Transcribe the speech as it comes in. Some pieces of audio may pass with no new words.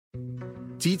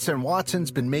Dietz and Watson's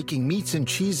been making meats and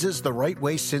cheeses the right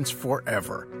way since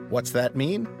forever. What's that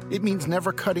mean? It means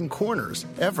never cutting corners,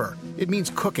 ever. It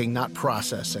means cooking, not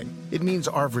processing. It means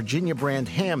our Virginia brand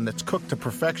ham that's cooked to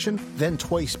perfection, then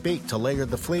twice baked to layer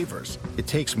the flavors. It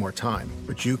takes more time,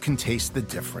 but you can taste the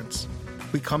difference.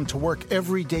 We come to work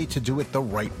every day to do it the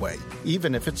right way,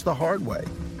 even if it's the hard way.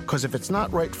 Because if it's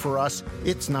not right for us,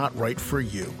 it's not right for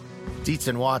you. Dietz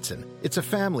and Watson, it's a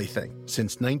family thing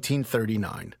since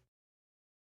 1939.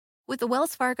 With the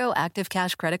Wells Fargo Active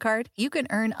Cash Credit Card, you can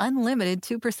earn unlimited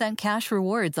 2% cash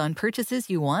rewards on purchases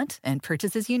you want and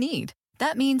purchases you need.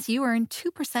 That means you earn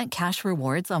 2% cash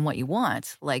rewards on what you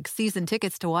want, like season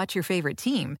tickets to watch your favorite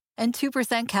team, and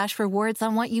 2% cash rewards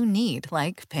on what you need,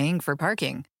 like paying for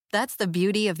parking. That's the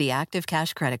beauty of the Active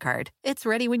Cash Credit Card. It's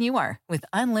ready when you are, with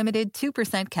unlimited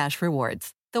 2% cash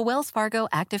rewards. The Wells Fargo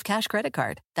Active Cash Credit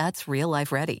Card. That's real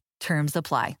life ready. Terms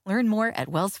apply. Learn more at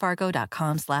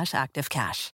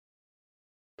wellsfargo.com/activecash.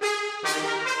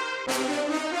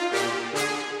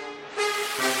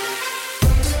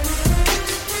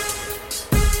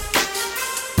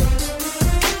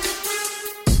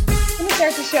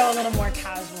 Start the show a little more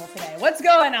casual today. What's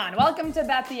going on? Welcome to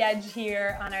Bet the Edge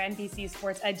here on our NBC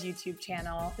Sports Edge YouTube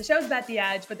channel. The show's Bet the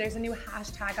Edge, but there's a new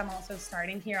hashtag I'm also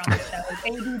starting here on the show. It's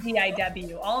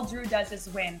ADDIW. All Drew does is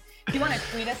win. If you want to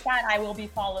tweet us that, I will be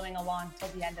following along till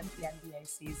the end of the NBA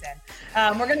season.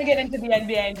 We're going to get into the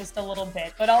NBA in just a little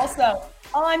bit, but also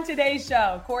on today's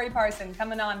show, Corey Parson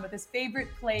coming on with his favorite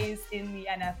plays in the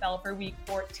NFL for Week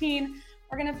 14.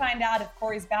 We're going to find out if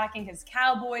Corey's backing his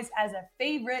Cowboys as a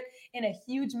favorite in a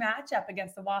huge matchup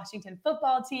against the Washington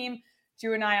football team.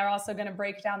 Drew and I are also going to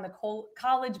break down the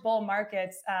college bowl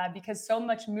markets because so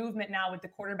much movement now with the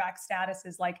quarterback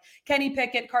statuses like Kenny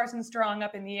Pickett, Carson Strong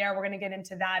up in the air. We're going to get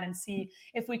into that and see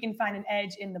if we can find an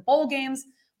edge in the bowl games.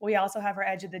 We also have our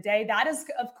edge of the day. That is,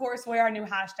 of course, where our new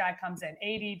hashtag comes in,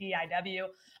 ADDIW.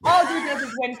 All Drew does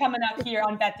is win coming up here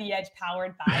on Bet the Edge,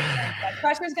 powered by that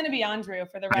pressure is going to be on Drew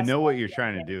for the rest. I know of what the you're day.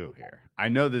 trying to do here. I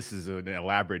know this is an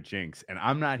elaborate jinx, and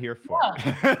I'm not here for No.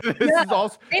 it.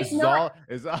 It's not.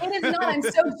 It is not. I'm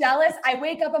so jealous. I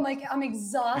wake up, I'm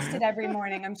exhausted every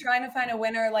morning. I'm trying to find a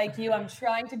winner like you. I'm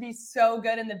trying to be so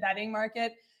good in the betting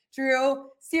market. Drew,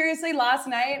 seriously, last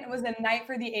night was a night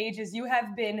for the ages. You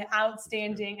have been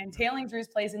outstanding, and tailing Drew's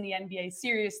plays in the NBA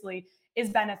seriously is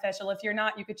beneficial. If you're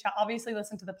not, you could obviously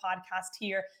listen to the podcast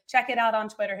here. Check it out on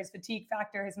Twitter. His fatigue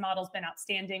factor, his model's been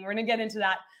outstanding. We're going to get into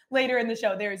that later in the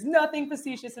show. There is nothing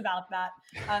facetious about that.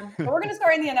 But we're going to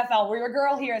start in the NFL, where your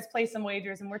girl here has placed some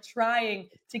wagers, and we're trying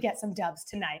to get some dubs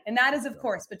tonight. And that is, of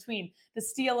course, between the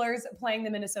Steelers playing the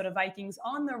Minnesota Vikings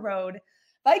on the road.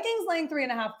 Vikings laying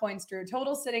 3.5 points, Drew.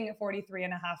 Total sitting at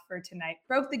 43.5 for tonight.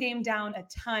 Broke the game down a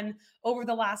ton over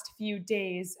the last few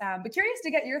days. But curious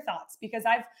to get your thoughts because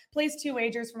I've placed 2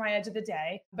 wagers for my edge of the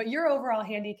day. But your overall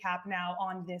handicap now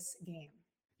on this game.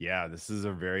 Yeah, this is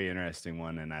a very interesting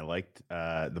one. And I liked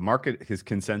the market, his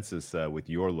consensus with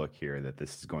your look here that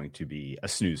this is going to be a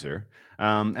snoozer.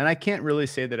 And I can't really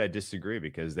say that I disagree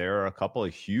because there are a couple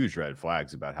of huge red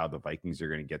flags about how the Vikings are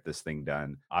going to get this thing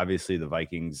done. Obviously, the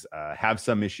Vikings have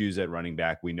some issues at running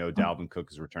back. We know Dalvin Cook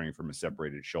is returning from a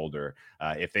separated shoulder.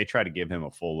 If they try to give him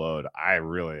a full load, I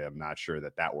really am not sure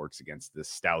that that works against this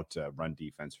stout run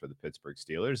defense for the Pittsburgh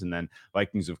Steelers. And then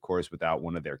Vikings, of course, without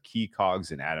one of their key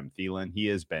cogs in Adam Thielen. He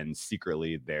has been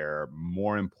secretly their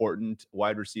more important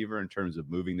wide receiver in terms of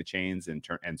moving the chains and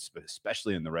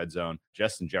especially in the red zone.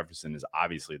 Justin Jefferson is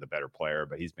obviously the better player,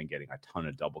 but he's been getting a ton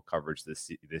of double coverage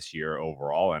this year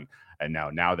overall. And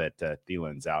now that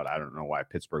Thielen's out, I don't know why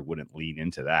Pittsburgh wouldn't lean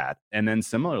into that. And then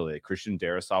similarly, Christian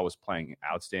Darrisaw was playing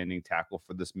outstanding tackle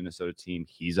for this Minnesota team.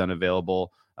 He's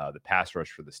unavailable. The pass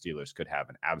rush for the Steelers could have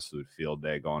an absolute field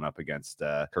day going up against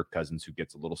Kirk Cousins, who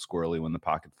gets a little squirrely when the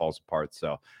pocket falls apart.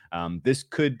 So this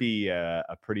could be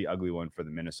a pretty ugly one for the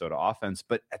Minnesota offense.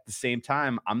 But at the same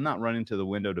time, I'm not running to the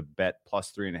window to bet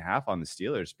plus 3.5 on the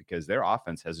Steelers because their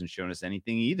offense hasn't shown us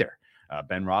anything either.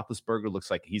 Ben Roethlisberger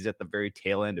looks like he's at the very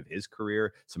tail end of his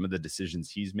career. Some of the decisions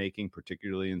he's making,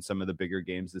 particularly in some of the bigger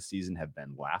games this season, have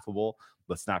been laughable.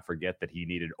 Let's not forget that he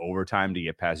needed overtime to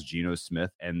get past Geno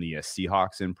Smith and the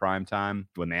Seahawks in prime time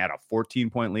when they had a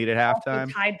 14-point lead at halftime.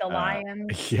 They tied the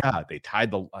Lions. Yeah, they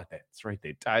tied that's right.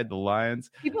 They tied the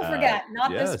Lions. People forget,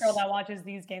 this girl that watches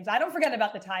these games. I don't forget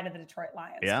about the tie to the Detroit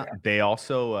Lions. Yeah, here. they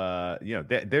also,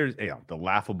 there's the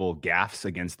laughable gaffes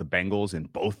against the Bengals in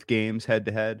both games head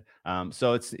to head.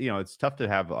 So it's tough to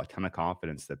have a ton of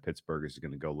confidence that Pittsburgh is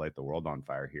going to go light the world on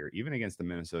fire here, even against the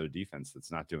Minnesota defense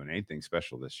that's not doing anything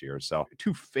special this year. So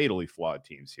two fatally flawed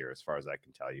teams here, as far as I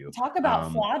can tell you. Talk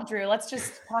about flawed, Drew. Let's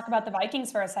just talk about the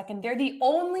Vikings for a second. They're the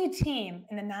only team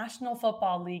in the National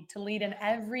Football League to lead in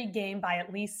every game by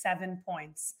at least 7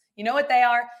 points. You know what they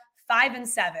are?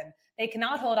 5-7. They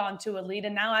cannot hold on to a lead.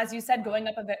 And now, as you said, going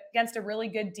up against a really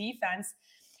good defense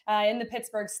in the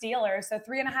Pittsburgh Steelers. So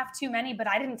 3.5 too many, but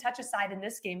I didn't touch a side in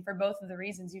this game for both of the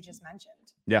reasons you just mentioned.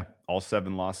 Yeah, all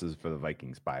 7 losses for the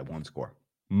Vikings by 1 score.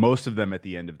 Most of them at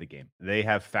the end of the game. They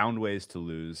have found ways to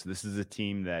lose. This is a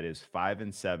team that is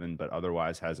 5-7, but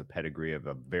otherwise has a pedigree of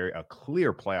a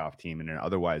clear playoff team in an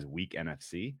otherwise weak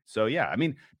NFC. So yeah, I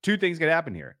mean, 2 things could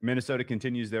happen here. Minnesota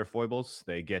continues their foibles.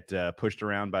 They get pushed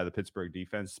around by the Pittsburgh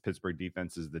defense. Pittsburgh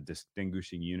defense is the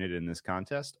distinguishing unit in this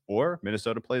contest. Or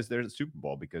Minnesota plays their Super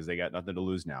Bowl because they got nothing to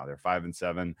lose now. They're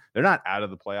 5-7. They're not out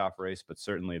of the playoff race, but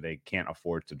certainly they can't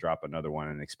afford to drop another one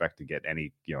and expect to get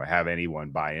have anyone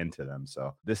buy into them.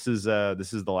 So this is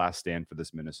the last stand for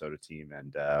this Minnesota team,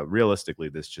 and realistically,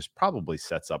 this just probably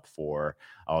sets up for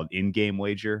an in-game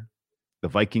wager. The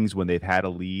Vikings, when they've had a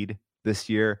lead this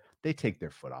year, they take their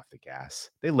foot off the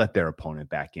gas. They let their opponent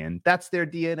back in. That's their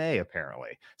DNA,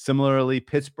 apparently. Similarly,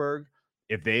 Pittsburgh,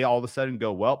 if they all of a sudden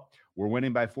go, well, we're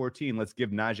winning by 14, let's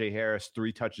give Najee Harris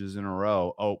 3 touches in a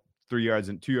row. Oh, 3 yards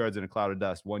and 2 yards in a cloud of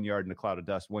dust, 1 yard in a cloud of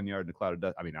dust, 1 yard in a cloud of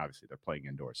dust. I mean, obviously they're playing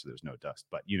indoors, so there's no dust,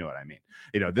 but you know what I mean.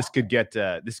 This could get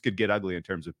ugly in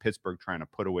terms of Pittsburgh trying to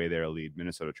put away their lead,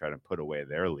 Minnesota trying to put away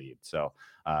their lead. So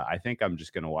I think I'm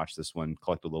just going to watch this one,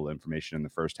 collect a little information in the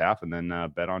first half, and then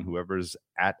bet on whoever's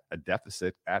at a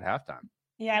deficit at halftime.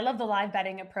 Yeah, I love the live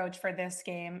betting approach for this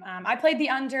game. I played the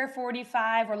under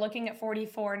 45. We're looking at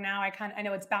 44 now. I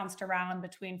know it's bounced around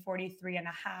between 43.5.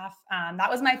 That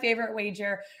was my favorite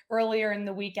wager earlier in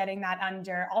the week, getting that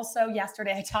under. Also,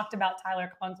 yesterday I talked about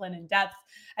Tyler Conklin in depth.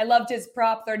 I loved his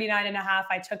prop 39.5.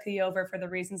 I took the over for the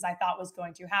reasons I thought was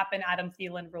going to happen. Adam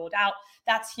Thielen ruled out.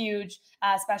 That's huge,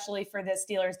 especially for the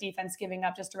Steelers defense giving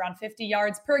up just around 50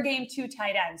 yards per game to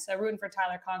tight ends. So rooting for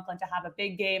Tyler Conklin to have a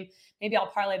big game. Maybe I'll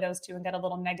parlay those two and get a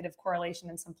little negative correlation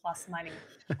and some plus money.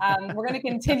 We're going to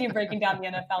continue breaking down the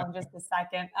NFL in just a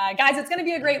second. Guys, it's going to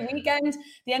be a great weekend.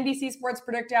 The NBC Sports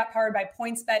Predictor app powered by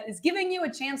PointsBet is giving you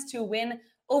a chance to win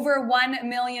over $1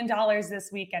 million this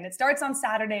weekend. It starts on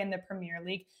Saturday in the Premier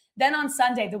League. Then on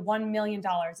Sunday, the $1 million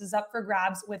is up for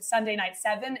grabs with Sunday Night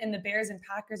 7 in the Bears and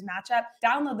Packers matchup.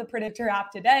 Download the Predictor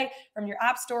app today from your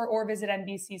app store or visit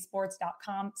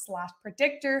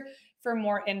NBCsports.com/predictor for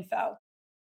more info.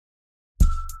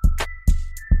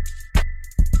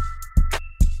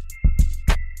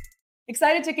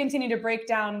 Excited to continue to break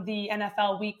down the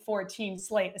NFL Week 14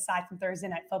 slate aside from Thursday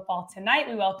Night Football tonight.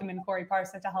 We welcome in Corey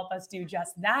Parson to help us do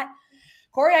just that.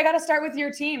 Corey, I got to start with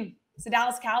your team. It's the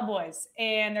Dallas Cowboys,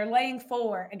 and they're laying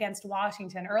 4 against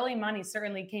Washington. Early money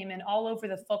certainly came in all over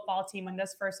the football team when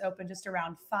this first opened, just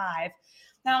around 5.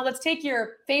 Now, let's take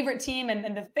your favorite team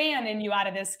and the fan in you out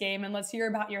of this game, and let's hear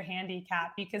about your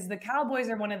handicap, because the Cowboys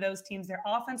are one of those teams. Their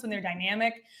offense, when they're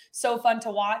dynamic, so fun to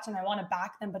watch, and I want to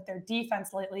back them, but their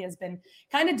defense lately has been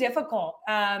kind of difficult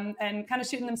and kind of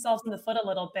shooting themselves in the foot a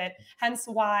little bit, hence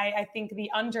why I think the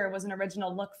under was an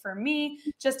original look for me,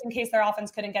 just in case their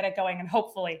offense couldn't get it going, and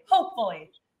hopefully,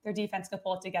 their defense could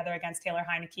pull it together against Taylor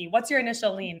Heineke. What's your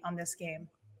initial lean on this game?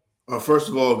 First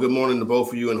of all, good morning to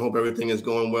both of you and hope everything is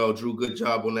going well. Drew, good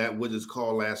job on that Wizards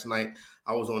call last night.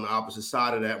 I was on the opposite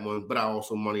side of that one, but I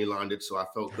also money lined it, so I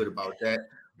felt good about that.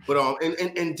 But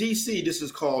in DC, this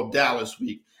is called Dallas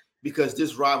Week because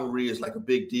this rivalry is like a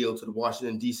big deal to the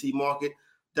Washington, D.C. market.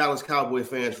 Dallas Cowboy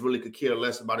fans really could care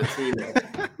less about a team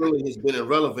that really has been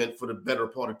irrelevant for the better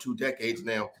part of 2 decades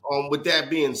now. With that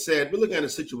being said, we're looking at a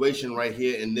situation right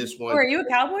here in this one. Oh, are you a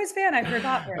Cowboys fan? I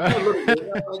forgot.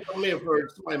 Somebody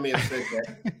may have said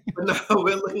that. But no,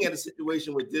 we're looking at a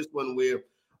situation with this one where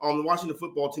the Washington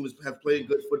football team have played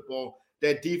good football.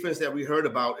 That defense that we heard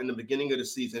about in the beginning of the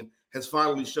season has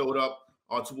finally showed up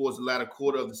towards the latter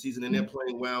quarter of the season, and they're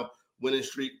playing well, winning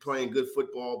streak, playing good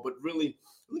football. But really,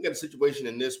 look at the situation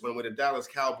in this one where the Dallas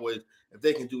Cowboys, if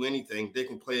they can do anything, they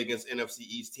can play against NFC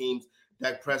East teams.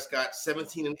 Dak Prescott,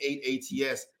 17-8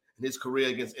 ATS in his career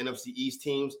against NFC East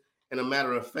teams. And a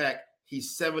matter of fact,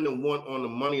 he's 7-1 on the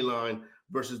money line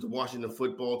versus the Washington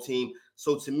football team.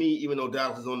 So to me, even though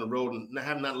Dallas is on the road and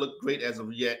have not looked great as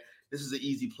of yet, this is an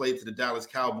easy play to the Dallas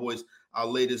Cowboys. I'll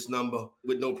lay this number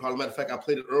with no problem. Matter of fact, I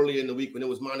played it earlier in the week when it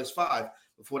was -5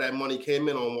 before that money came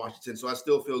in on Washington. So I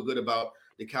still feel good about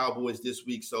the Cowboys this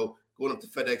week. So going up to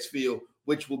FedEx Field,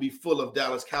 which will be full of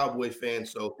Dallas Cowboy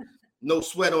fans. So No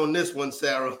sweat on this one,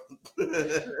 Sarah.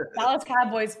 Dallas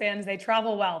Cowboys fans, they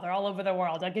travel well. They're all over the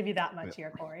world. I'll give you that much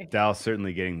here, Corey. Dallas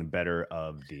certainly getting the better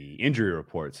of the injury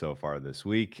report so far this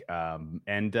week.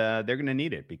 And they're going to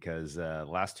need it because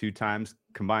last 2 times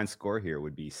combined score here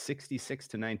would be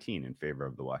 66-19 in favor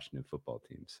of the Washington football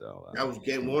team. So that was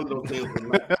game one of those games.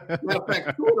 Matter of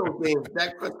fact, 2 of those games,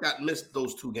 Dak Prescott missed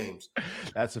those 2 games.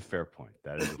 That's a fair point.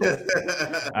 That is a fair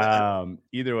point.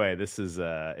 Either way, this is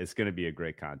it's going to be a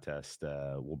great contest.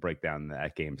 We'll break down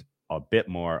that game a bit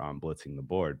more on blitzing the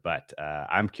board, but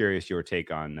I'm curious your take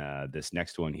on this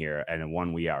next one here, and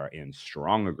one we are in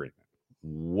strong agreement.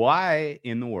 Why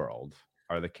in the world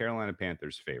are the Carolina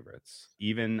Panthers favorites?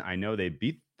 Even I know they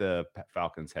beat the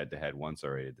Falcons head-to-head once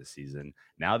already this season.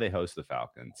 Now they host the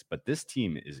Falcons, but this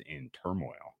team is in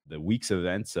turmoil. The week's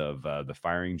events of the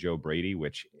firing Joe Brady,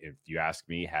 which, if you ask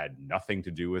me, had nothing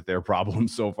to do with their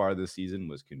problems so far this season,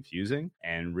 was confusing.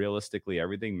 And realistically,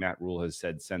 everything Matt Rule has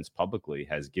said since publicly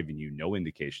has given you no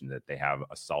indication that they have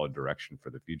a solid direction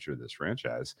for the future of this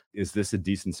franchise. Is this a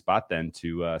decent spot then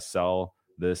to sell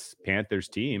this Panthers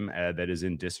team that is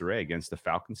in disarray against the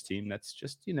Falcons team that's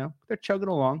just, they're chugging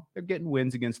along. They're getting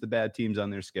wins against the bad teams on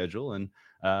their schedule. And,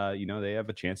 they have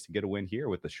a chance to get a win here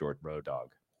with the short road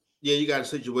dog. Yeah, you got a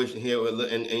situation here.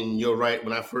 And you're right.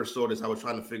 When I first saw this, I was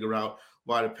trying to figure out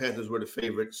why the Panthers were the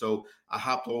favorite. So I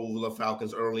hopped over the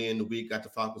Falcons early in the week, got the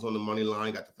Falcons on the money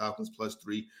line, got the Falcons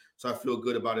 +3. So I feel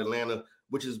good about Atlanta,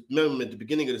 which is, remember, at the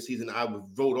beginning of the season, I would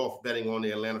vote off betting on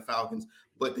the Atlanta Falcons.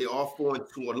 But they are 4-2.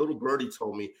 A little birdie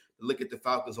told me to look at the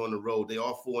Falcons on the road. They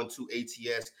are 4-2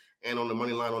 ATS and on the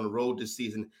money line on the road this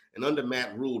season. And under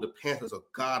Matt Rule, the Panthers are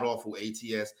god-awful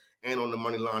ATS and on the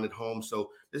money line at home.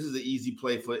 So this is an easy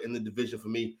play in the division for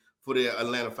me, for the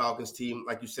Atlanta Falcons team.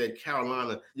 Like you said,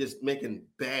 Carolina just making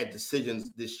bad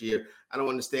decisions this year. I don't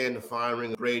understand the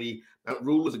firing of Brady. Now,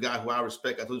 Rule is a guy who I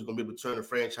respect. I thought he was going to be able to turn the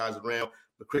franchise around.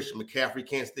 But Christian McCaffrey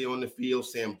can't stay on the field.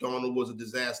 Sam Darnold was a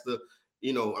disaster.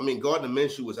 Gardner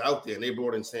Minshew was out there, and they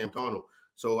brought in Sam Darnold.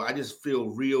 So I just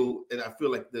feel and I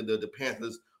feel like the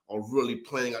Panthers are really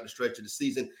playing out the stretch of the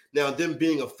season. Now, them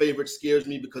being a favorite scares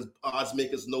me because odds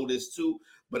makers know this too.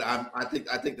 But I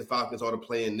think the Falcons ought to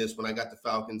play in this one. I got the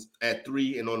Falcons at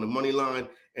 3 and on the money line,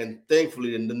 and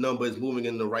thankfully the number is moving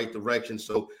in the right direction.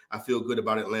 So I feel good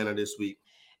about Atlanta this week.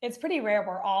 It's pretty rare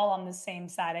we're all on the same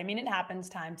side. I mean, it happens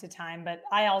time to time, but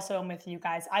I also am with you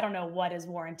guys. I don't know what is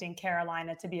warranting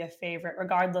Carolina to be a favorite,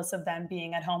 regardless of them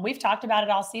being at home. We've talked about it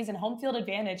all season. Home field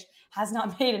advantage has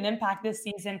not made an impact this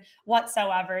season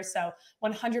whatsoever. So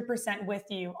 100% with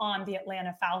you on the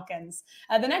Atlanta Falcons.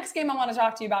 The next game I want to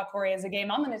talk to you about, Corey, is a game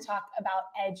I'm going to talk about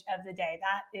edge of the day.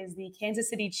 That is the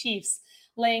Kansas City Chiefs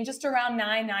laying just around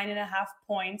 9.5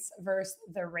 points versus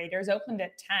the Raiders. Opened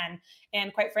at 10.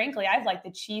 And quite frankly, I've liked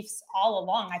the Chiefs all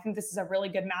along. I think this is a really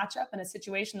good matchup and a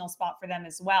situational spot for them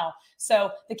as well.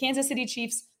 So the Kansas City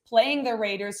Chiefs playing the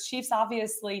Raiders. Chiefs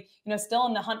obviously, still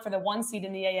in the hunt for the 1 seed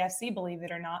in the AFC, believe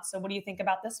it or not. So what do you think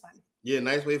about this one? Yeah,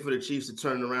 nice way for the Chiefs to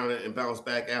turn around and bounce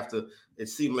back after it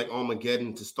seemed like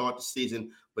Armageddon to start the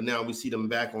season. But now we see them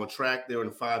back on track. They're in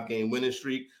a 5-game winning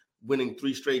streak, winning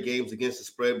 3 straight games against the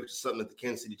spread, which is something that the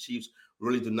Kansas City Chiefs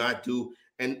really do not do.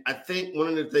 And I think one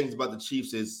of the things about the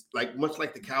Chiefs is, much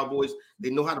like the Cowboys,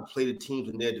 they know how to play the teams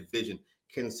in their division.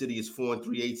 Kansas City is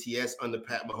 4-3 ATS under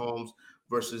Pat Mahomes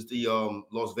versus the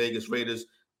Las Vegas Raiders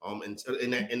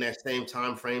in that same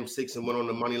time frame, 6-1 on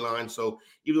the money line. So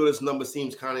even though this number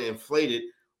seems kind of inflated,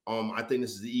 I think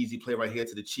this is the easy play right here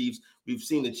to the Chiefs. We've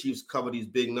seen the Chiefs cover these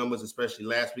big numbers, especially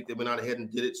last week. They went out ahead and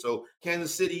did it. So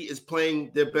Kansas City is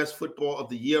playing their best football of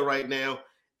the year right now.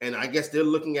 And I guess they're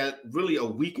looking at really a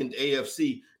weakened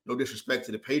AFC, no disrespect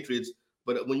to the Patriots.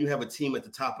 But when you have a team at the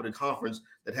top of the conference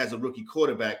that has a rookie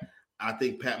quarterback, I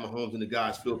think Pat Mahomes and the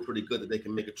guys feel pretty good that they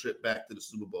can make a trip back to the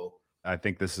Super Bowl. I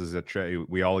think this is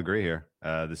we all agree here.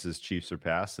 This is Chiefs or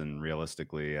pass. And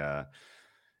realistically,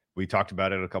 we talked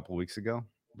about it a couple of weeks ago.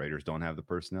 Raiders don't have the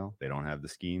personnel. They don't have the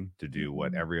scheme to do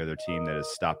what every other team that has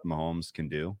stopped Mahomes can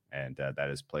do. And that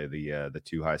is play the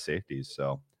 2 high safeties.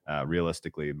 So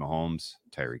realistically, Mahomes,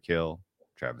 Tyreek Hill,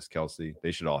 Travis Kelce,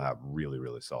 they should all have really,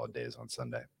 really solid days on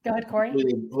Sunday. Go ahead, Corey.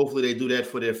 Hopefully they do that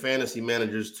for their fantasy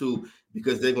managers too,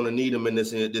 because they're going to need them in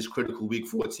this critical week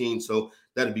 14. So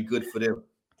that'd be good for them.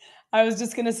 I was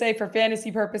just going to say, for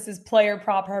fantasy purposes, player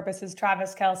prop purposes,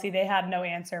 Travis Kelce, they had no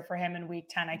answer for him in week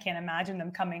 10. I can't imagine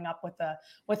them coming up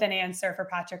with an answer for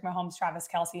Patrick Mahomes, Travis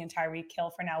Kelce, and Tyreek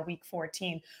Hill for now week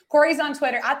 14. Corey's on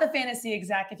Twitter at the Fantasy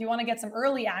Exec. If you want to get some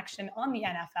early action on the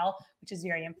NFL, which is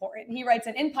very important, he writes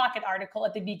an in-pocket article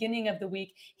at the beginning of the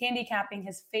week, handicapping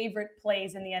his favorite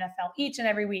plays in the NFL each and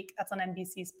every week. That's on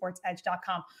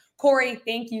NBCSportsEdge.com. Corey,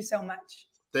 thank you so much.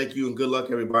 Thank you, and good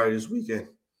luck, everybody, this weekend.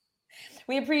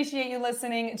 We appreciate you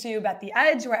listening to Bet the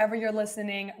Edge, wherever you're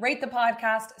listening. Rate the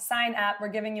podcast, sign up. We're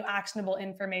giving you actionable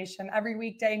information every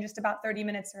weekday in just about 30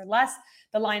 minutes or less.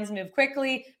 The lines move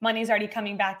quickly. Money's already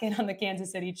coming back in on the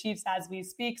Kansas City Chiefs as we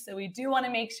speak. So we do want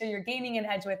to make sure you're gaining an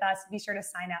edge with us. Be sure to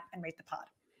sign up and rate the pod.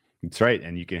 That's right.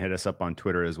 And you can hit us up on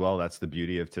Twitter as well. That's the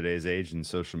beauty of today's age and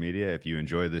social media. If you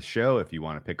enjoy this show, if you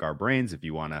want to pick our brains, if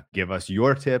you want to give us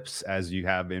your tips as you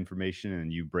have information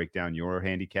and you break down your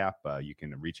handicap, you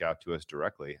can reach out to us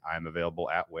directly. I'm available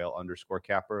at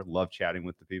whale_capper. Love chatting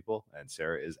with the people. And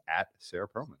Sarah is at Sarah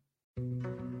Perlman.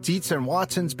 Dietz and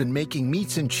Watson's been making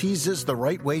meats and cheeses the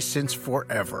right way since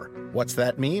forever. What's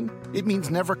that mean? It means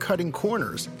never cutting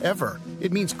corners, ever.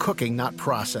 It means cooking, not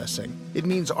processing. It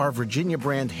means our Virginia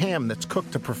brand ham that's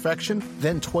cooked to perfection,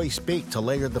 then twice baked to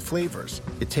layer the flavors.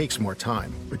 It takes more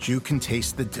time, but you can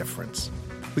taste the difference.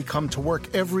 We come to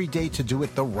work every day to do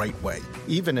it the right way,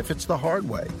 even if it's the hard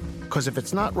way. Because if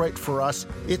it's not right for us,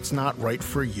 it's not right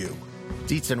for you.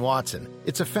 Dietz and Watson,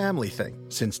 it's a family thing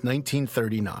since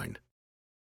 1939.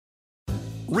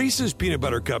 Reese's peanut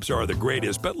butter cups are the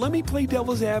greatest, but let me play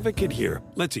devil's advocate here.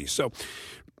 Let's see. So,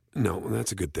 no,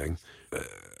 that's a good thing.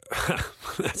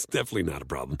 That's definitely not a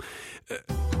problem.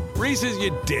 Reese's,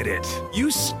 you did it.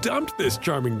 You stumped this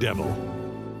charming devil.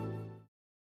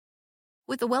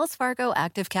 With the Wells Fargo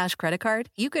Active Cash Credit Card,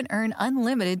 you can earn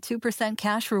unlimited 2%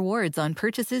 cash rewards on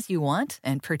purchases you want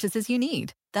and purchases you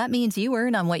need. That means you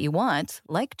earn on what you want,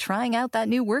 like trying out that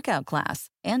new workout class,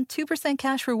 and 2%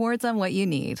 cash rewards on what you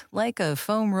need, like a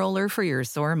foam roller for your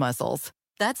sore muscles.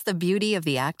 That's the beauty of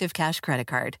the Active Cash Credit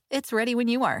Card. It's ready when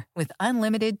you are, with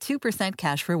unlimited 2%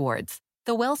 cash rewards.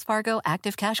 The Wells Fargo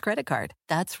Active Cash Credit Card.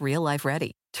 That's real life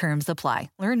ready. Terms apply.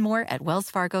 Learn more at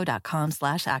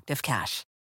wellsfargo.com/activecash.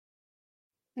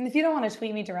 And if you don't want to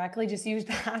tweet me directly, just use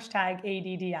the hashtag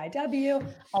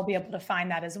ADDIW. I'll be able to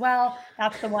find that as well.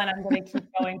 That's the one I'm going to keep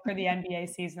going for the NBA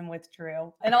season with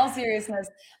Drew. In all seriousness,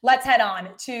 let's head on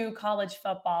to college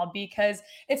football because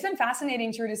it's been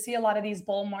fascinating, Drew, to see a lot of these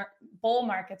bull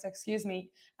markets,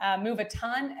 move a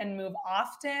ton and move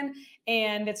often.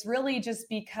 And it's really just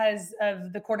because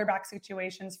of the quarterback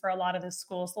situations for a lot of the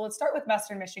schools. So let's start with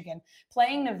Western Michigan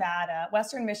playing Nevada.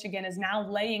 Western Michigan is now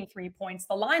laying 3 points.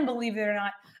 The line, believe it or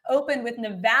not, opened with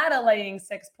Nevada laying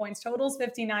 6 points, totals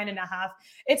 59.5.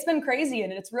 It's been crazy,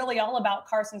 and it's really all about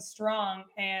Carson Strong.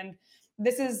 And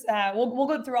this is, we'll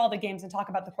go through all the games and talk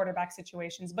about the quarterback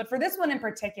situations. But for this one in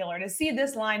particular, to see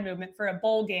this line movement for a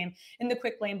bowl game in the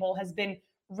Quick Lane Bowl has been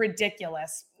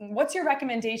ridiculous. What's your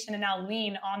recommendation and now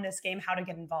lean on this game, how to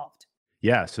get involved?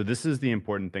 Yeah, so this is the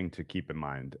important thing to keep in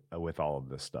mind with all of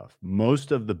this stuff.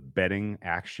 Most of the betting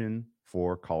action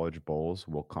for college bowls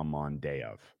will come on day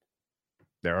of.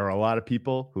 There are a lot of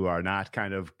people who are not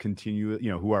kind of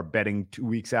who are betting 2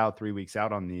 weeks out, 3 weeks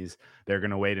out on these. They're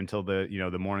going to wait until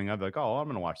the morning of, like, oh, I'm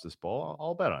going to watch this bowl.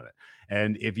 I'll bet on it.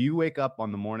 And if you wake up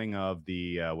on the morning of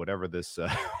the whatever this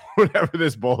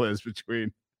bowl is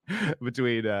between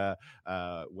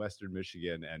Western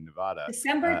Michigan and Nevada.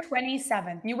 December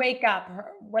 27th. You wake up,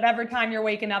 whatever time you're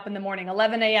waking up in the morning,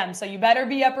 11 a.m. So you better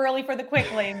be up early for the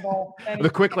Quick Lane Bowl. The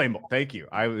Quick Lane Bowl. Thank you.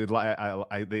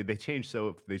 They change,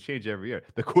 so they change every year.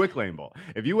 The Quick Lane Bowl.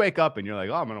 If you wake up and you're like,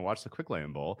 oh, I'm going to watch the Quick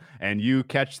Lane Bowl, and you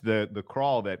catch the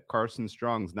crawl that Carson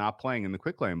Strong's not playing in the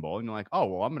Quick Lane Bowl, and you're like, oh,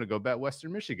 well, I'm going to go bet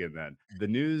Western Michigan then. The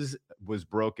news was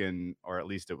broken, or at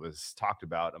least it was talked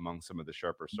about among some of the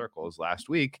sharper circles last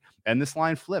week. And this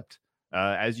line flipped,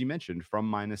 as you mentioned,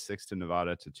 from -6 to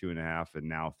Nevada to 2.5, and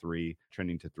now 3,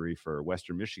 trending to 3 for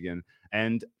Western Michigan.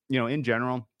 And, in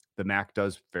general, the MAC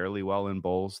does fairly well in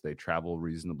bowls. They travel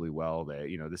reasonably well.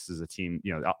 This is a team,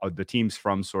 the teams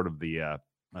from sort of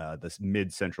this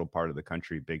mid-central part of the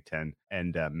country, Big Ten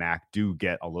and MAC, do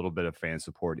get a little bit of fan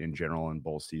support in general in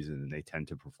bowl season, and they tend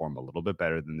to perform a little bit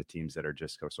better than the teams that are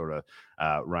just sort of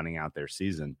running out their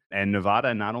season. And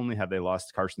Nevada, not only have they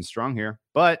lost Carson Strong here,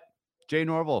 but Jay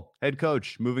Norvell, head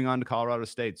coach, moving on to Colorado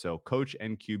State. So coach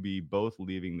and QB both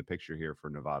leaving the picture here for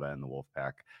Nevada and the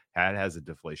Wolfpack. Has a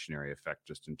deflationary effect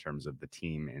just in terms of the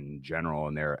team in general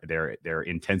and their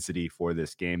intensity for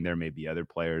this game. There may be other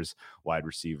players, wide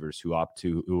receivers, who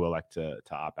elect to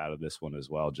opt out of this one as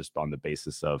well, just on the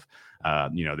basis of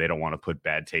they don't want to put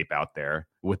bad tape out there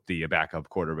with the backup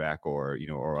quarterback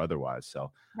or otherwise.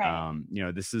 So right.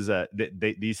 This is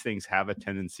these things have a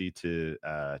tendency to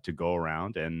go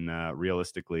around, and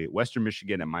realistically, Western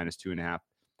Michigan at -2.5,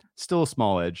 still a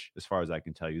small edge as far as I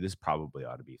can tell you. This probably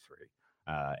ought to be 3.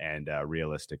 And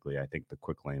realistically, I think the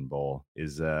Quick Lane Bowl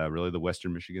is really the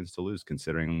Western Michigans to lose,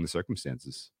 considering the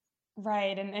circumstances.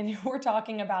 Right. And we're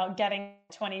talking about getting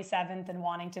 27th and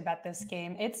wanting to bet this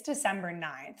game. It's December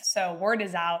 9th. So word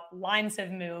is out. Lines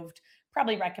have moved.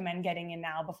 Probably recommend getting in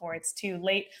now before it's too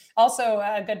late. Also,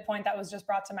 a good point that was just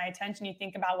brought to my attention. You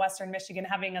think about Western Michigan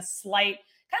having a slight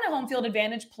kind of home field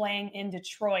advantage playing in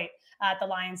Detroit at the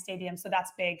Lions Stadium. So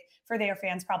that's big for their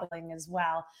fans probably as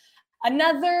well.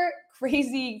 Another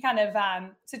crazy kind of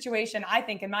situation, I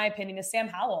think, in my opinion, is Sam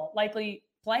Howell likely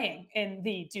playing in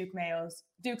the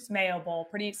Duke's Mayo Bowl.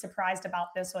 Pretty surprised about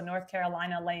this one. North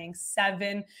Carolina laying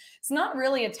 7. It's not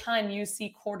really a ton you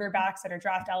see quarterbacks that are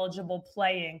draft eligible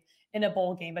playing in a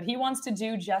bowl game, but he wants to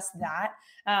do just that.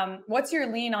 What's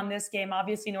your lean on this game?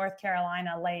 Obviously, North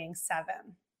Carolina laying 7.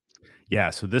 Yeah,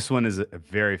 so this one is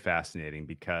very fascinating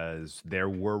because there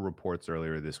were reports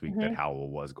earlier this week that Howell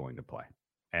was going to play.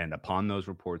 And upon those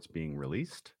reports being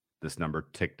released, this number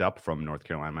ticked up from North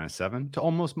Carolina -7 to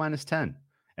almost -10.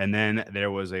 And then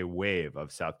there was a wave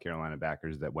of South Carolina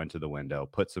backers that went to the window,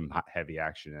 put some heavy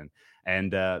action in.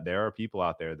 And there are people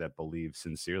out there that believe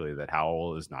sincerely that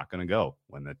Howell is not going to go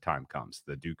when the time comes.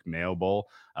 The Duke Mayo Bowl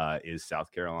is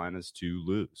South Carolina's to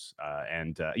lose.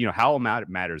 Howell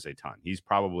matters a ton. He's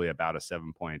probably about a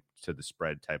 7-point to the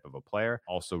spread type of a player.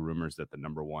 Also rumors that the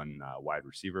number 1 wide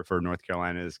receiver for North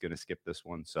Carolina is going to skip this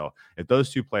one. So if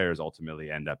those two players ultimately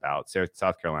end up out,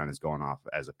 South Carolina is going off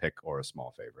as a pick or a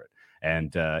small favorite.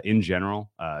 And in general,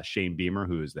 Shane Beamer,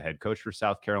 who is the head coach for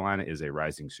South Carolina, is a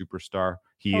rising superstar.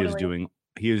 He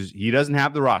doesn't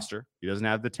have the roster. He doesn't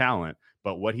have the talent,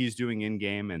 but what he's doing in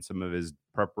game and some of his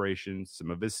preparation, some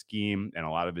of his scheme, and a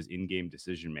lot of his in-game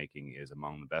decision-making is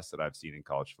among the best that I've seen in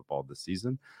college football this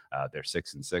season. They're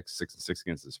 6-6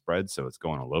 against the spread, so it's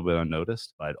going a little bit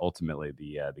unnoticed, but ultimately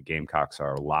the Gamecocks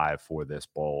are live for this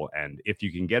bowl. And if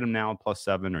you can get them now at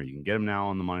 +7, or you can get them now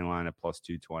on the money line at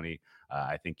 +220,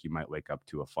 I think you might wake up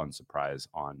to a fun surprise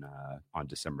on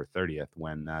December 30th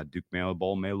when Duke Mayo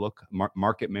Bowl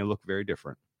market may look very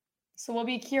different. So we'll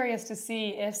be curious to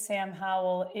see if Sam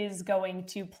Howell is going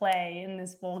to play in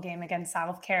this bowl game against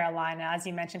South Carolina. As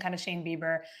you mentioned, kind of Shane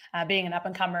Beamer being an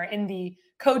up-and-comer in the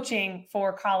coaching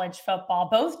for college football.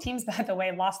 Both teams, by the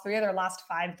way, lost 3 of their last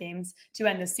 5 games to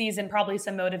end the season. Probably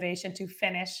some motivation to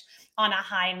finish on a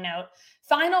high note.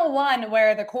 Final one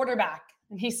where the quarterback,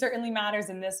 and he certainly matters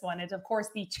in this one, it's, of course,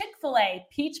 the Chick-fil-A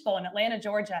Peach Bowl in Atlanta,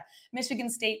 Georgia. Michigan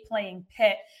State playing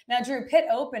Pitt. Now, Drew, Pitt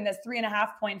opened as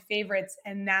 3.5-point favorites,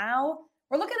 and now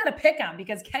we're looking at a pick-em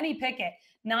because Kenny Pickett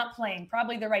not playing.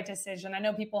 Probably the right decision. I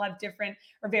know people have different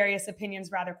or various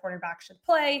opinions rather quarterbacks should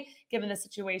play, given the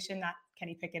situation that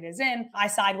Kenny Pickett is in. I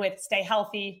side with stay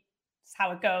healthy. That's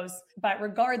how it goes. But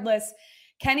regardless,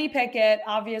 Kenny Pickett,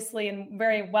 obviously, and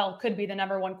very well could be the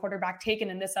number 1 quarterback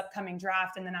taken in this upcoming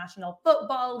draft in the National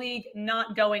Football League,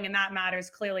 not going, and that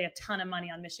matters. Clearly, a ton of money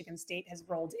on Michigan State has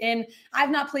rolled in. I've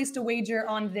not placed a wager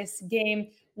on this game.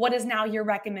 What is now your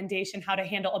recommendation how to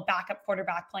handle a backup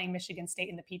quarterback playing Michigan State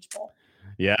in the Peach Bowl?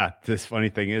 Yeah, this funny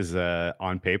thing is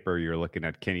on paper, you're looking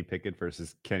at Kenny Pickett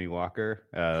versus Kenny Walker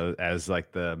as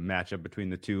like the matchup between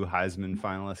the 2 Heisman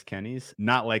finalist Kennys.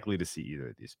 Not likely to see either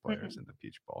of these players in the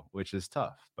Peach Bowl, which is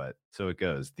tough, but so it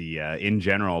goes. In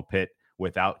general, Pitt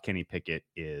without Kenny Pickett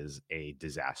is a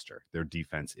disaster. Their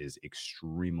defense is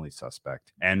extremely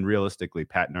suspect. And realistically,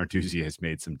 Pat Narduzzi has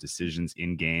made some decisions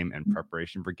in game and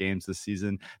preparation for games this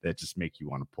season that just make you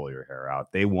want to pull your hair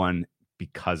out. They won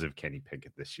because of Kenny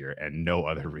Pickett this year and no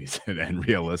other reason. And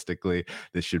realistically,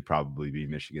 this should probably be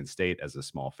Michigan State as a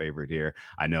small favorite here.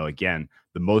 I know, again,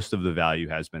 the most of the value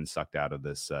has been sucked out of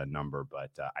this number,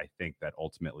 but I think that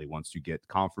ultimately once you get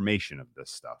confirmation of this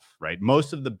stuff, right,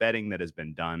 most of the betting that has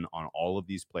been done on all of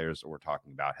these players that we're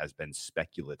talking about has been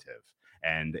speculative.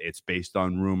 And it's based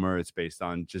on rumor. It's based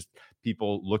on just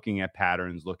people looking at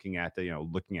patterns, looking at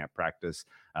practice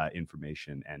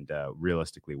information. And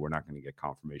realistically, we're not going to get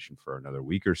confirmation for another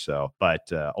week or so.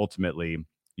 But ultimately,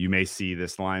 you may see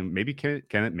this line. Maybe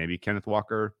Kenneth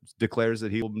Walker declares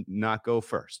that he will not go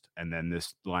first, and then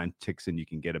this line ticks in. You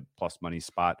can get a plus money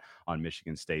spot on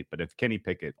Michigan State. But if Kenny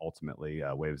Pickett ultimately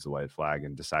waves the white flag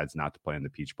and decides not to play in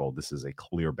the Peach Bowl, this is a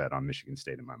clear bet on Michigan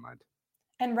State in my mind.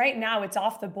 And right now it's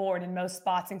off the board in most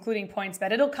spots, including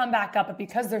PointsBet. It'll come back up, but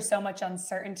because there's so much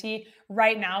uncertainty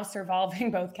right now surviving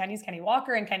both Kenny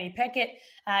Walker and Kenny Pickett,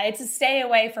 it's a stay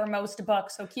away for most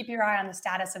books. So keep your eye on the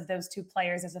status of those 2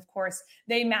 players, as of course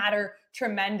they matter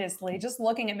tremendously. Just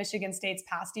looking at Michigan State's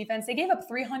pass defense, they gave up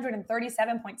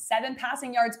 337.7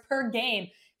 passing yards per game.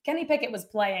 Kenny Pickett was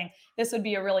playing. This would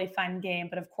be a really fun game,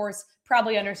 but of course,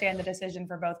 probably understand the decision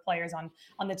for both players on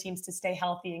the teams to stay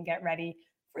healthy and get ready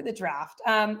for the draft.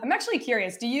 I'm actually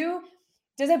curious, do you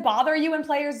Does it bother you when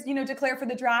players, declare for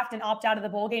the draft and opt out of the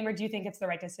bowl game, or do you think it's the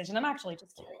right decision? I'm actually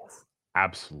just curious.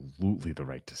 Absolutely the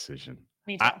right decision.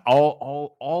 Me too.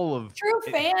 All of True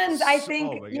fans, I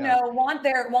think, God.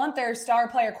 want their star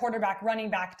player, quarterback, running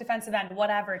back, defensive end,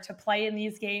 whatever, to play in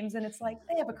these games, and it's like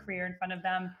they have a career in front of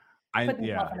them. Put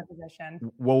themselves in a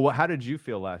position. Well, how did you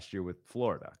feel last year with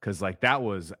Florida? Because that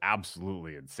was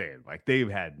absolutely insane. They've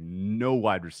had no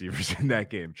wide receivers in that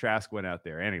game. Trask went out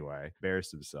there anyway,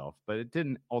 embarrassed himself, but it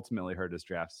didn't ultimately hurt his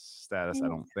draft status, I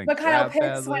don't think. But Kyle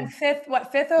Pitts went fifth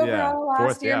overall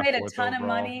last year, made a ton of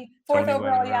money. Fourth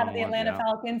overall, to the Atlanta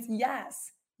Falcons.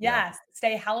 Yes.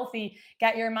 Stay healthy,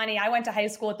 get your money. I went to high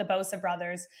school with the Bosa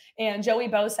brothers, and Joey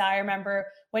Bosa, I remember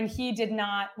when he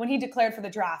declared for the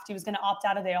draft, he was going to opt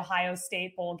out of the Ohio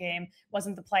State bowl game,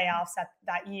 wasn't the playoffs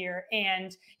that year.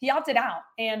 And he opted out,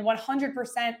 and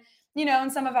 100%, in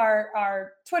some of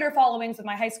our Twitter followings with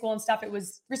my high school and stuff, it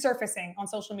was resurfacing on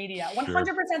social media.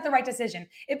 100% the right decision.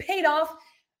 It paid off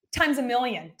times a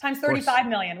million, times 35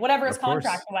 million, whatever his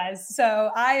contract was.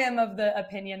 So I am of the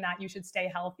opinion that you should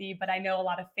stay healthy, but I know a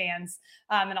lot of fans,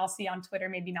 and I'll see on Twitter,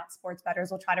 maybe not sports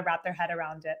bettors, will try to wrap their head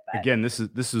around it. But again, this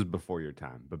is before your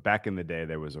time, but back in the day,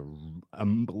 there was a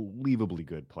unbelievably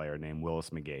good player named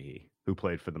Willis McGahee who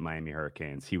played for the Miami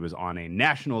Hurricanes. He was on a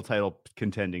national title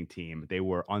contending team. They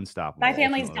were unstoppable. My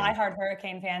family's diehard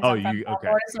Hurricane fans. Oh, you okay?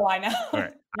 Florida, so I know. All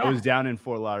right. I was down in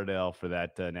Fort Lauderdale for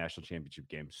that national championship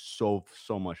game. So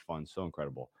much fun, so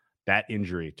incredible. That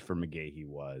injury for McGahee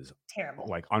was terrible,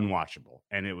 unwatchable,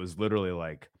 and it was literally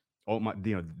oh my,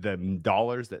 the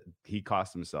dollars that he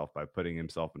cost himself by putting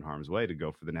himself in harm's way to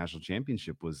go for the national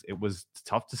championship was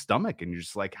tough to stomach. And you're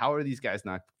just like, how are these guys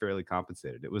not fairly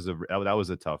compensated? That was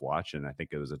a tough watch. And I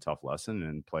think it was a tough lesson,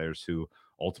 and players who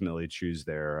ultimately choose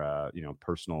their,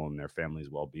 personal and their family's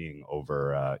well-being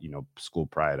over, school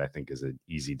pride, I think is an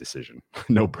easy decision.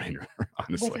 No brainer,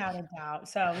 honestly. Without a doubt.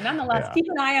 So nonetheless, keep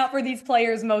an eye out for these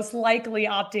players most likely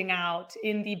opting out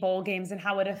in the bowl games and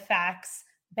how it affects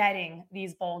betting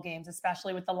these bowl games,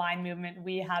 especially with the line movement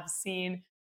we have seen.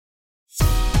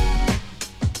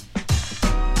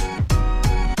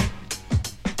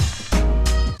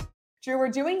 Drew, we're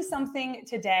doing something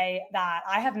today that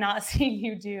I have not seen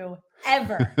you do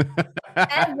ever.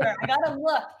 Ever. I got to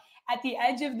look at the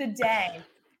edge of the day,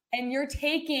 and you're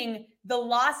taking the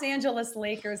Los Angeles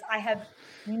Lakers. I have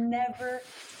never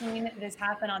seen this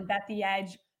happen on Bet the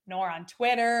Edge, nor on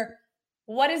Twitter.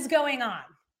 What is going on?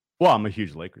 Well, I'm a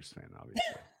huge Lakers fan, obviously.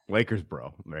 Lakers,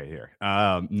 bro, right here.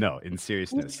 No, in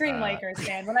seriousness. Extreme Lakers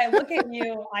fan. When I look at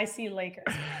you, I see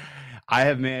Lakers. I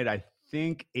have made, I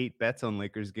think, 8 bets on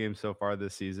Lakers games so far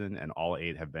this season, and all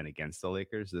 8 have been against the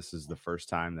Lakers. This is the first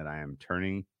time that I am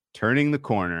turning the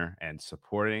corner and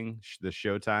supporting the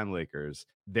Showtime Lakers.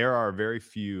 There are very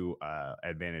few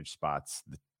advantage spots,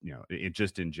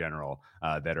 just in general,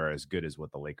 that are as good as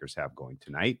what the Lakers have going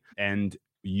tonight. And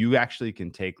you actually can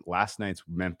take last night's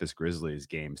Memphis Grizzlies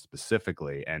game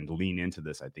specifically and lean into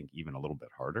this, I think, even a little bit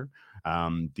harder.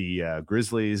 The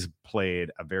Grizzlies played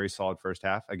a very solid first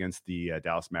half against the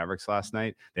Dallas Mavericks last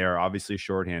night. They are obviously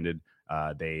shorthanded.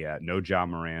 They no Ja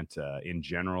Morant. In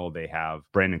general, they have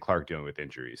Brandon Clark dealing with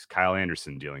injuries, Kyle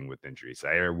Anderson dealing with injuries,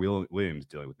 Zaire Williams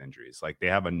dealing with injuries. They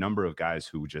have a number of guys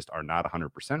who just are not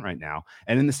 100% right now.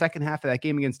 And in the second half of that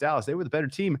game against Dallas, they were the better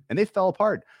team, and they fell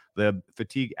apart. The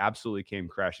fatigue absolutely came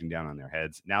crashing down on their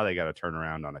heads. Now they got to turn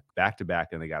around on a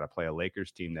back-to-back, and they got to play a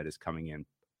Lakers team that is coming in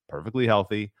perfectly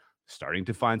healthy, starting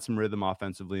to find some rhythm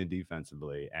offensively and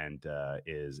defensively, and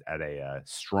is at a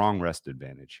strong rest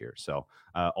advantage here. So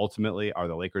ultimately, are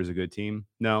the Lakers a good team?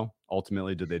 No.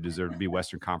 Ultimately, do they deserve to be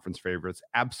Western Conference favorites?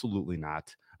 Absolutely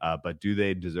not. But do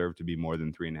they deserve to be more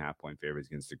than 3.5-point favorites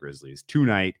against the Grizzlies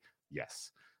tonight?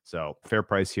 Yes. So fair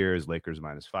price here is Lakers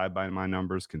 -5 by my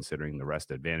numbers, considering the rest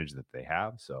advantage that they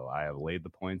have. So I have laid the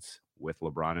points with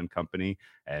LeBron and company.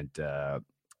 And,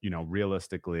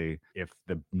 realistically, if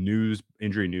the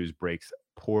injury news breaks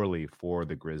poorly for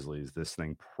the Grizzlies, this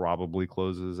thing probably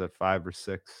closes at 5 or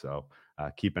 6. So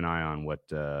keep an eye on what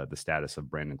the status of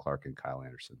Brandon Clark and Kyle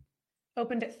Anderson.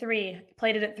 Opened at 3,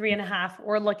 played it at 3.5.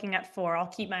 We're looking at 4. I'll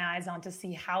keep my eyes on to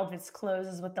see how this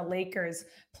closes with the Lakers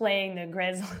playing the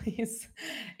Grizzlies.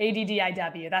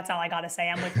 ADDIW. That's all I got to say.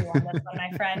 I'm with you on this one,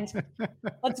 my friend.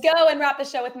 Let's go and wrap the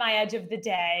show with my edge of the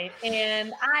day.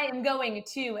 And I am going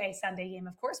to a Sunday game,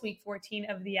 of course, week 14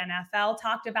 of the NFL.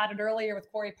 Talked about it earlier with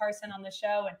Corey Parson on the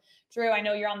show. And Drew, I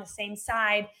know you're on the same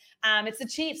side. It's the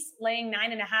Chiefs laying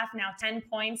 9.5 now, 10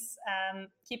 points.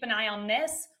 Keep an eye on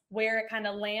this, where it kind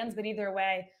of lands. But either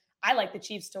way, I like the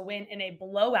Chiefs to win in a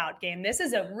blowout game. This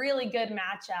is a really good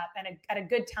matchup and at a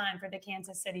good time for the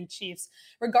Kansas City Chiefs.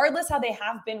 Regardless how they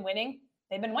have been winning,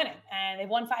 they've been winning, and they've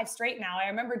won 5 straight now. I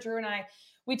remember Drew and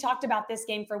we talked about this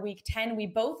game for week 10. We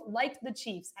both liked the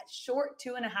Chiefs at short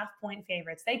 2.5-point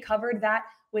favorites. They covered that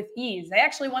with ease. They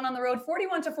actually won on the road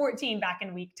 41-14 back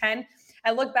in week 10.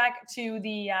 I look back to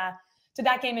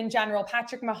that game in general.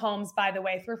 Patrick Mahomes, by the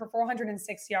way, threw for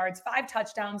 406 yards, 5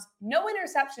 touchdowns, no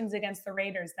interceptions against the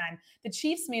Raiders then. The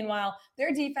Chiefs, meanwhile,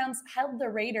 their defense held the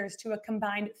Raiders to a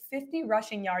combined 50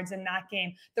 rushing yards in that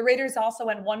game. The Raiders also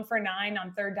went 1 for 9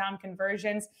 on third down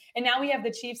conversions. And now we have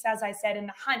the Chiefs, as I said, in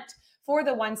the hunt for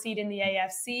the 1 seed in the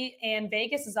AFC, and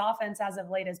Vegas's offense as of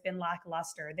late has been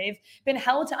lackluster. They've been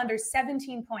held to under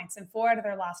 17 points in 4 out of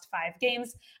their last 5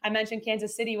 games. I mentioned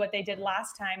Kansas City, what they did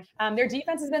last time. Their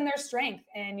defense has been their strength,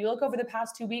 and you look over the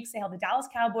past 2 weeks, they held the Dallas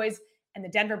Cowboys and the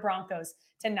Denver Broncos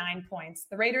to 9 points.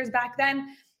 The Raiders back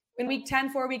then, in week 10,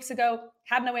 4 weeks ago,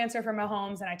 had no answer for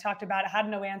Mahomes, and I talked about it, had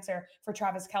no answer for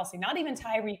Travis Kelce, not even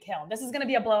Tyreek Hill. This is going to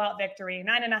be a blowout victory,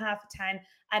 9.5, 10.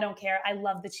 I don't care. I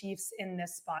love the Chiefs in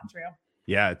this spot, Drew.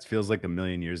 Yeah, it feels like a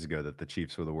million years ago that the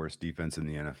Chiefs were the worst defense in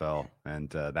the NFL, and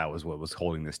that was what was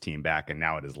holding this team back, and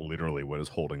now it is literally what is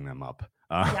holding them up.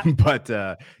 But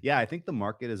I think the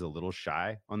market is a little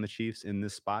shy on the Chiefs in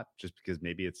this spot, just because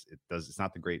maybe it's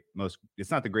not the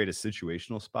greatest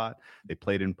situational spot. They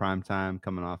played in prime time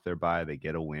coming off their bye. They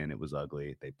get a win. It was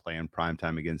ugly. They play in prime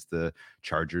time against the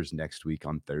Chargers next week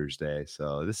on Thursday.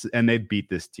 So they beat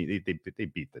this team. They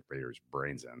beat the Raiders'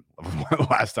 brains in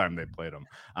last time they played them.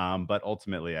 But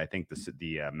ultimately, I think the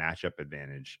matchup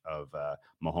advantage of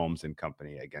Mahomes and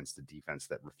company against the defense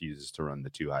that refuses to run the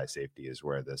too high safety is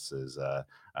where this is.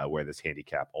 Where this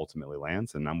handicap ultimately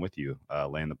lands. And I'm with you,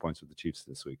 laying the points with the Chiefs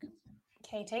this week.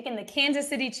 Okay, taking the Kansas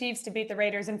City Chiefs to beat the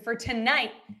Raiders. And for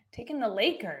tonight, taking the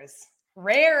Lakers.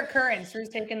 Rare occurrence. Who's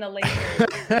taking the Lakers?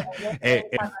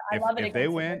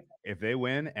 If they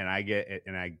win and I get it,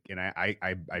 and I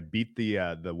beat the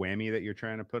whammy that you're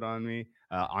trying to put on me,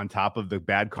 on top of the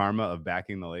bad karma of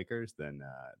backing the Lakers, then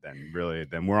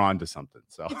we're on to something.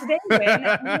 So if they win,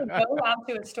 I'm going to go out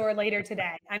to a store later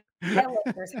today. I'm wearing a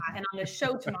Lakers hat, and on the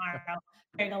show tomorrow,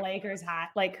 wearing a Lakers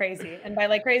hat like crazy. And by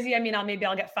like crazy, I mean I'll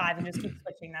get 5 and just keep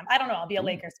switching them. I don't know. I'll be a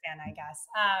Lakers fan, I guess.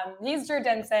 He's Drew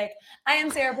Dinsick. I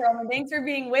am Sarah Perlman. Thanks for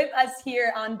being with us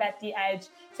here on Bet the Edge.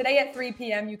 Today at 3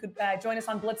 p.m., you could join us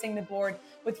on Blitzing the Board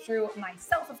with Drew,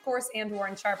 myself, of course, and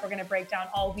Warren Sharp. We're going to break down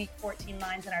all week 14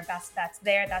 lines and our best bets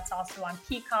there. That's also on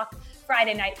Peacock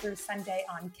Friday night through Sunday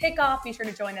on Kickoff. Be sure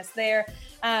to join us there.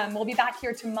 We'll be back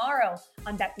here tomorrow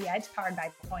on Bet the Edge, powered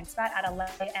by PointsBet at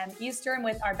 11 a.m. Eastern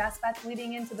with our best bets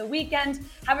leading into the weekend.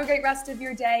 Have a great rest of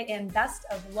your day and best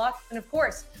of luck. And of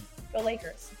course, go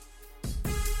Lakers.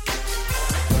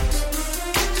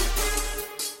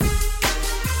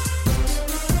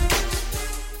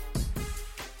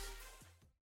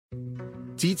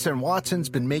 Dietz & Watson's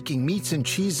been making meats and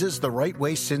cheeses the right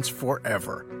way since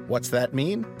forever. What's that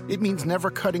mean? It means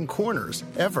never cutting corners,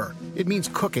 ever. It means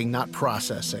cooking, not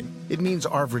processing. It means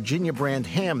our Virginia brand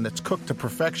ham that's cooked to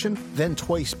perfection, then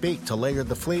twice baked to layer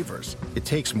the flavors. It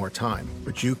takes more time,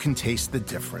 but you can taste the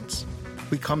difference.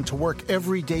 We come to work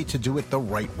every day to do it the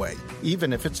right way,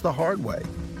 even if it's the hard way.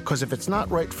 Because if it's not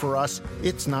right for us,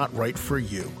 it's not right for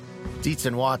you. Dietz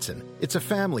 & Watson, it's a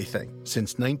family thing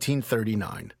since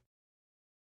 1939.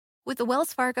 With the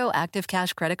Wells Fargo Active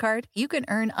Cash Credit Card, you can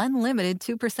earn unlimited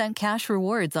 2% cash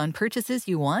rewards on purchases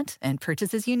you want and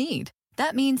purchases you need.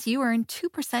 That means you earn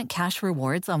 2% cash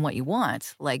rewards on what you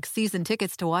want, like season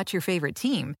tickets to watch your favorite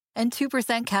team, and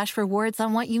 2% cash rewards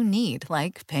on what you need,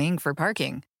 like paying for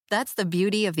parking. That's the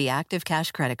beauty of the Active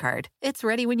Cash Credit Card. It's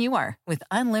ready when you are, with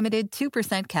unlimited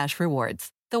 2% cash rewards.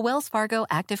 The Wells Fargo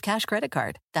Active Cash Credit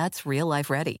Card. That's real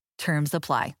life ready. Terms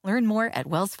apply. Learn more at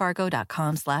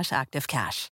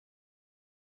wellsfargo.com/activecash.